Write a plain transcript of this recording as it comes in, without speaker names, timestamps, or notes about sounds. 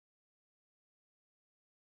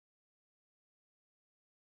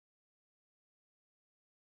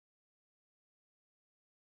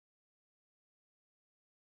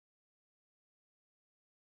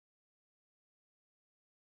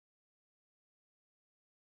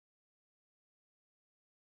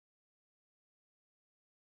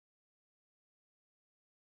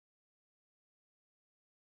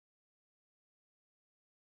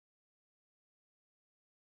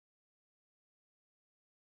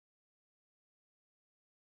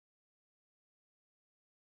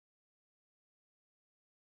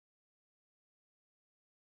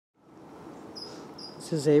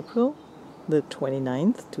This is April the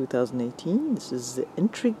 29th, 2018. This is the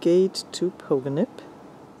entry gate to Pogonip.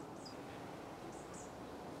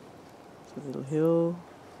 It's a little hill,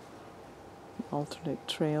 an alternate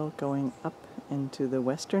trail going up into the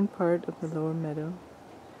western part of the Lower Meadow.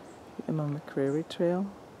 I'm on the prairie trail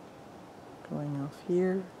going off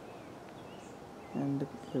here, and a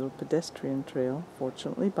little pedestrian trail,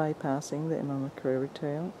 fortunately bypassing the Prairie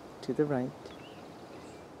Trail to the right.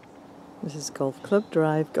 This is Golf Club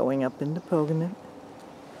Drive going up into Pogonip,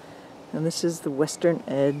 and this is the western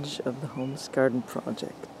edge of the Homeless Garden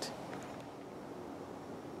project.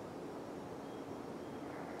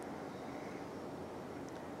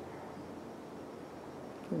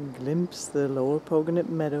 You can glimpse the Lower Pogonip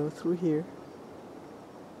Meadow through here.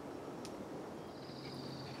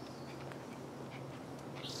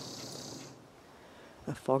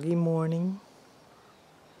 A foggy morning,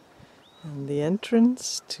 and the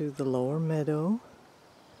entrance to the Lower Meadow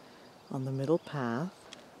on the middle path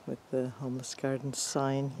with the Homeless Garden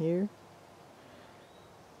sign here.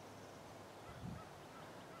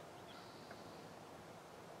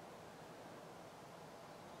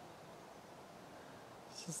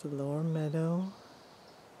 This is the Lower Meadow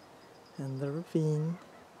and the ravine.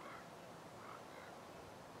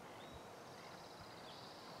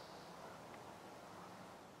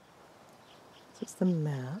 This is the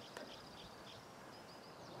map.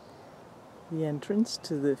 The entrance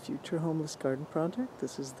to the future Homeless Garden project.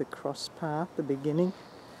 This is the cross path, the beginning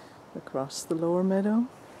across the Lower Meadow,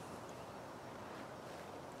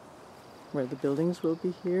 where the buildings will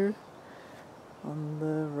be here on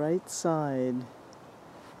the right side.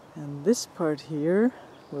 And this part here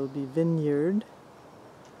will be vineyard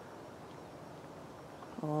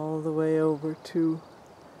all the way over to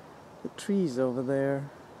the trees over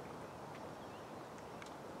there.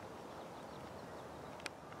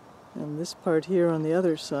 And this part here on the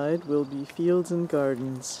other side will be fields and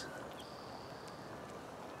gardens.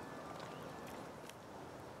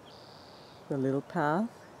 The little path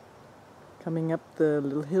coming up the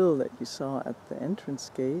little hill that you saw at the entrance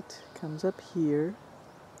gate comes up here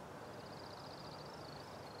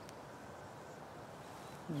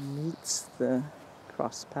and meets the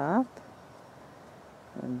cross path,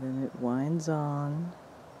 and then it winds on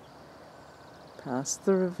past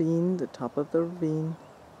the ravine, the top of the ravine,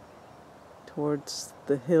 towards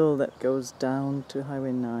the hill that goes down to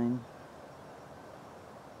Highway 9.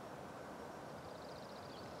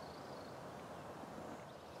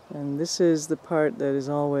 And this is the part that is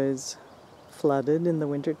always flooded in the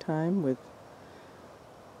wintertime, with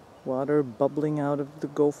water bubbling out of the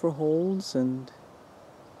gopher holes and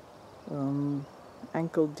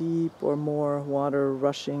ankle deep or more water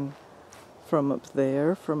rushing from up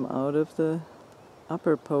there, from out of the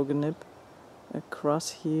upper Pogonip, across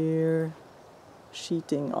here,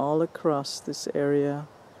 sheeting all across this area,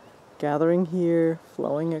 gathering here,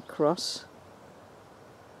 flowing across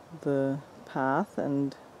the path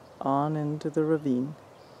and on into the ravine.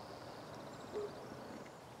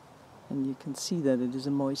 And you can see that it is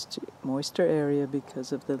a moister area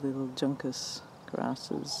because of the little juncus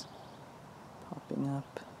grasses popping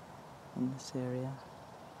up in this area.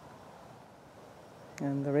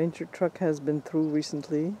 And the ranger truck has been through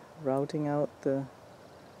recently, routing out the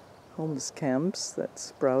homeless camps that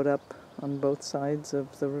sprout up on both sides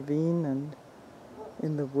of the ravine and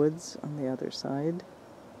in the woods on the other side.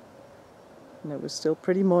 And it was still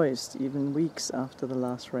pretty moist, even weeks after the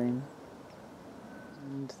last rain.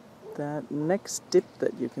 And that next dip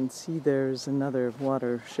that you can see there is another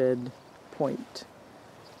watershed point,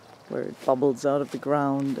 where it bubbles out of the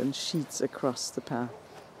ground and sheets across the path.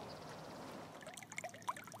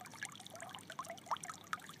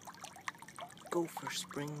 Go for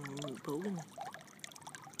spring Pogonip.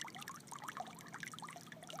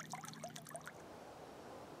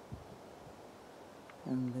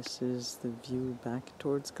 And this is the view back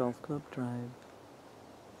towards Golf Club Drive.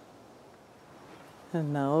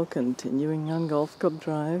 And now, continuing on Golf Club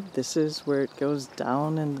Drive, this is where it goes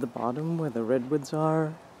down into the bottom where the redwoods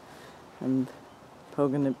are, and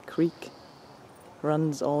Pogonip Creek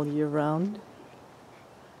runs all year round.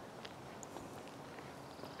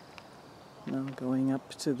 Now going up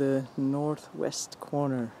to the northwest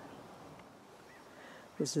corner.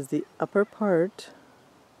 This is the upper part,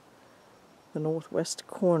 the northwest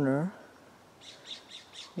corner,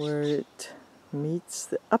 where it meets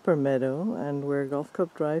the upper meadow, and where Golf Club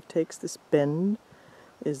Drive takes this bend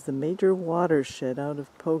is the major watershed out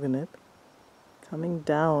of Pogonip, coming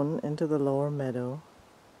down into the Lower Meadow,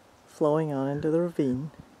 flowing on into the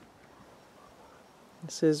ravine.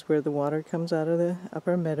 This is where the water comes out of the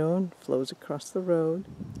upper meadow and flows across the road.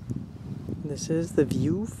 This is the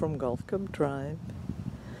view from Golf Club Drive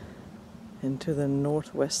into the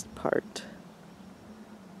northwest part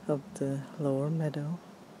of the Lower Meadow.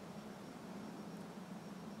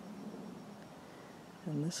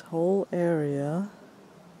 And this whole area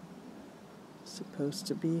is supposed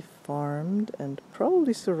to be farmed and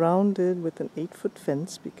probably surrounded with an 8-foot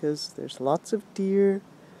fence because there's lots of deer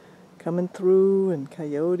coming through and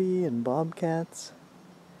coyote and bobcats.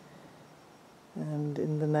 And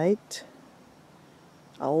in the night,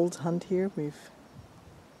 owls hunt here. We've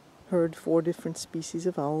heard 4 different species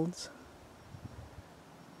of owls.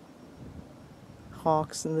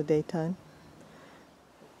 Hawks in the daytime.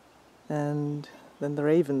 And then the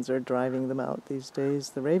ravens are driving them out these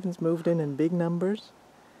days. The ravens moved in big numbers.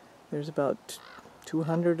 There's about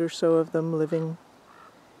 200 or so of them living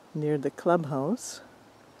near the clubhouse.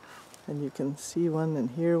 And you can see one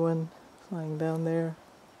and hear one flying down there.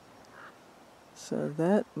 So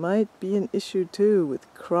that might be an issue too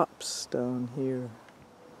with crops down here.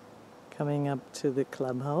 Coming up to the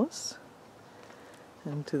clubhouse.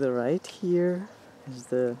 And to the right here is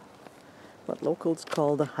what locals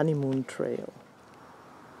call the honeymoon trail.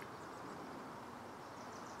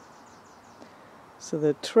 So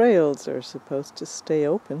the trails are supposed to stay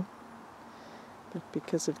open, but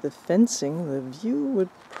because of the fencing, the view would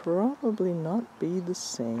probably not be the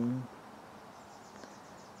same.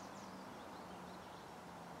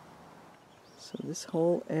 So this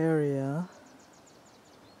whole area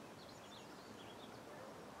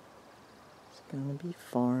is going to be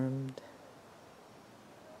farmed.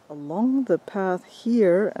 Along the path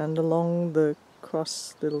here and along the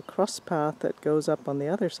little cross path that goes up on the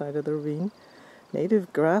other side of the ravine,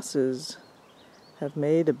 native grasses have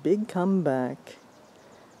made a big comeback,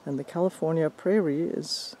 and the California prairie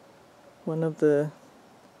is one of the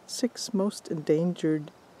 6 most endangered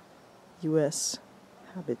U.S.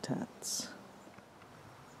 habitats.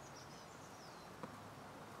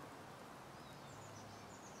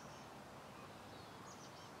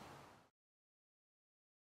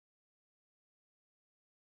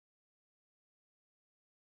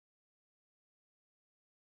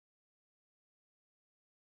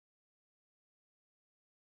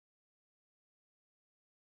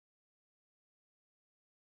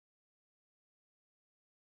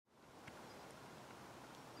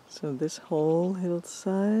 So this whole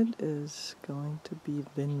hillside is going to be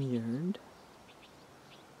vineyard.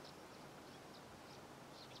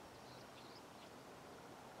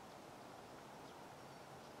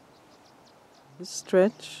 This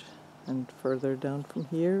stretch and further down from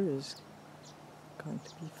here is going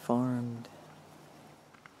to be farmed.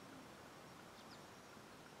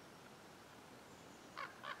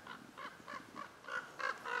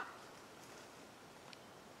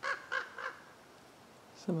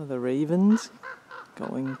 Some of the ravens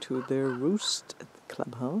going to their roost at the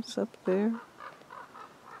clubhouse up there.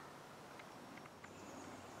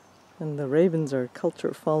 And the ravens are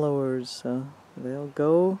culture followers, so they'll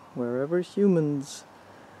go wherever humans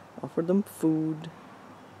offer them food.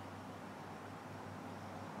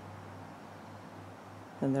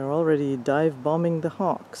 And they're already dive bombing the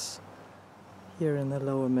hawks here in the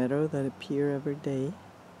Lower Meadow that appear every day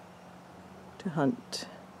to hunt.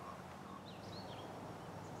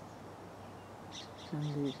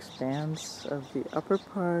 And the expanse of the upper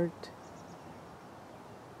part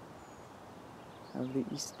of the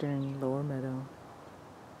eastern Lower Meadow,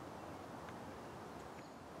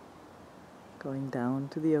 going down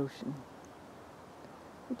to the ocean,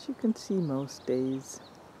 which you can see most days.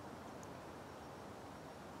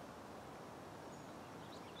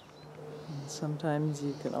 And sometimes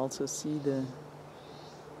you can also see the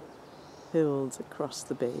hills across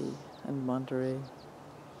the bay and Monterey.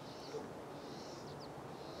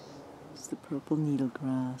 The purple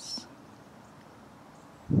needlegrass.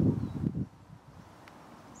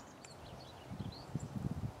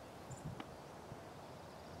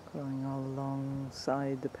 Growing all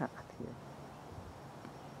alongside the path here.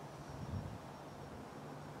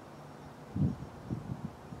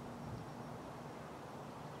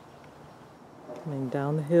 Coming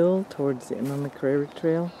down the hill towards the prairie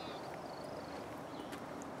trail.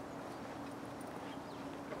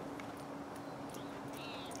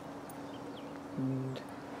 And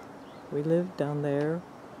we live down there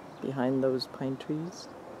behind those pine trees,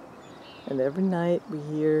 and every night we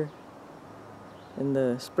hear, in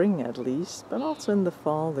the spring at least, but also in the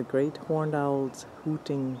fall, the great horned owls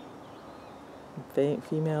hooting,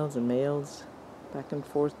 females and males back and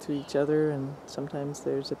forth to each other, and sometimes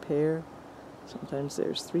there's a pair, sometimes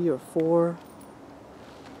there's 3 or 4,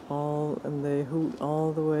 and they hoot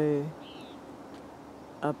all the way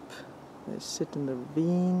up. They sit in the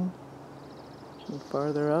ravine and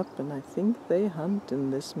farther up, and I think they hunt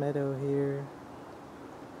in this meadow here.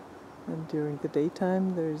 And during the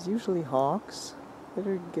daytime there's usually hawks that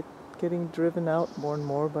are getting driven out more and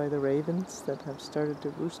more by the ravens that have started to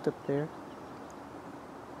roost up there.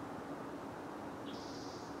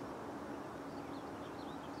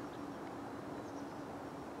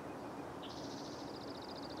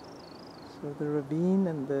 So the ravine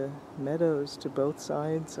and the meadows to both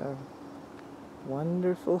sides are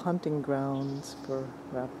wonderful hunting grounds for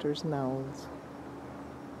raptors and owls.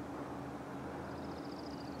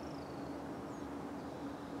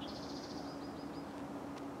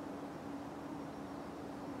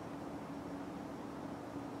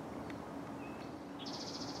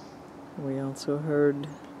 We also heard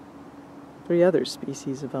 3 other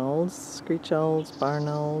species of owls: screech owls, barn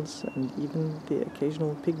owls, and even the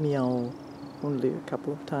occasional pygmy owl, only a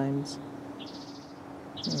couple of times.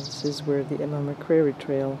 And this is where the Emma McCreary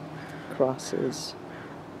Trail crosses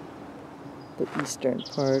the eastern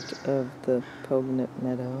part of the Pogonip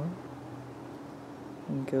Meadow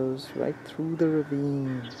and goes right through the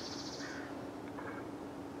ravine.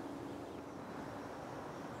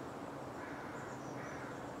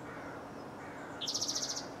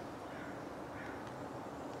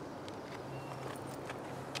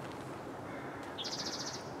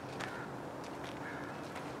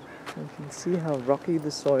 You can see how rocky the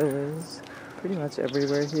soil is pretty much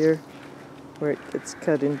everywhere here where it gets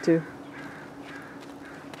cut into.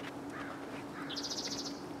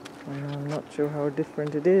 And I'm not sure how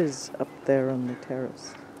different it is up there on the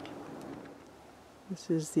terrace. This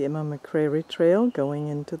is the Emma McCreary Trail going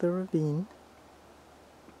into the ravine,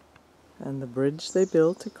 and the bridge they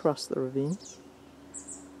built across the ravine.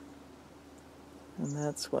 And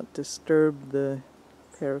that's what disturbed the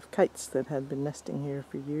pair of kites that had been nesting here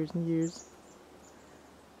for years and years.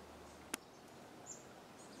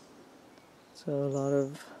 So a lot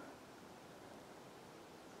of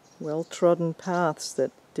well-trodden paths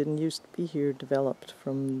that didn't used to be here developed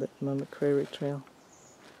from the Emma McCreary Trail.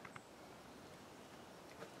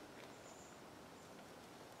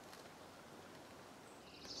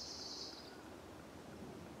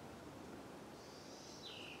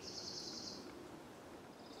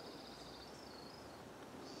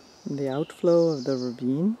 And the outflow of the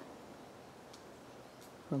ravine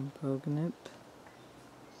from Pogonip.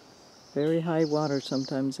 Very high water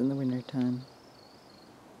sometimes in the wintertime.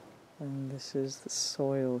 And this is the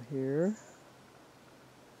soil here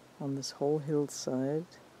on this whole hillside.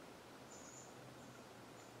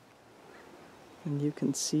 And you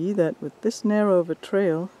can see that with this narrow of a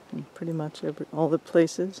trail, in pretty much all the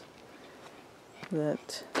places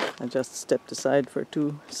that I just stepped aside for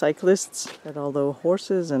 2 cyclists, that although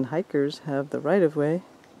horses and hikers have the right-of-way,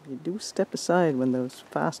 you do step aside when those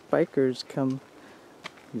fast bikers come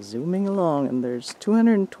zooming along, and there's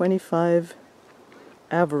 225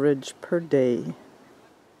 average per day.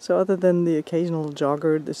 So other than the occasional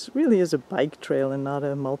jogger, this really is a bike trail and not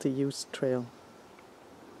a multi-use trail.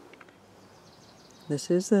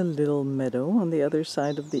 This is a little meadow on the other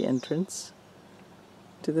side of the entrance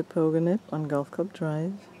to the Pogonip on Golf Club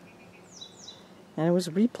Drive. And it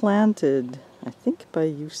was replanted, I think by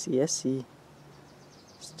UCSC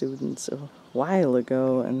students a while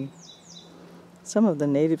ago, and some of the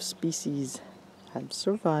native species have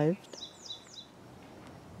survived.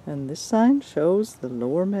 And this sign shows the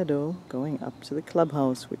lower meadow going up to the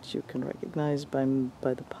clubhouse, which you can recognize by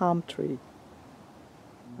the palm tree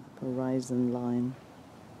horizon line.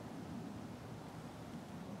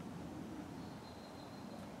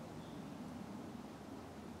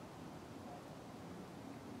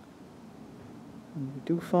 And we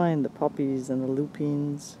do find the poppies and the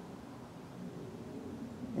lupines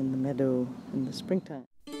in the meadow in the springtime.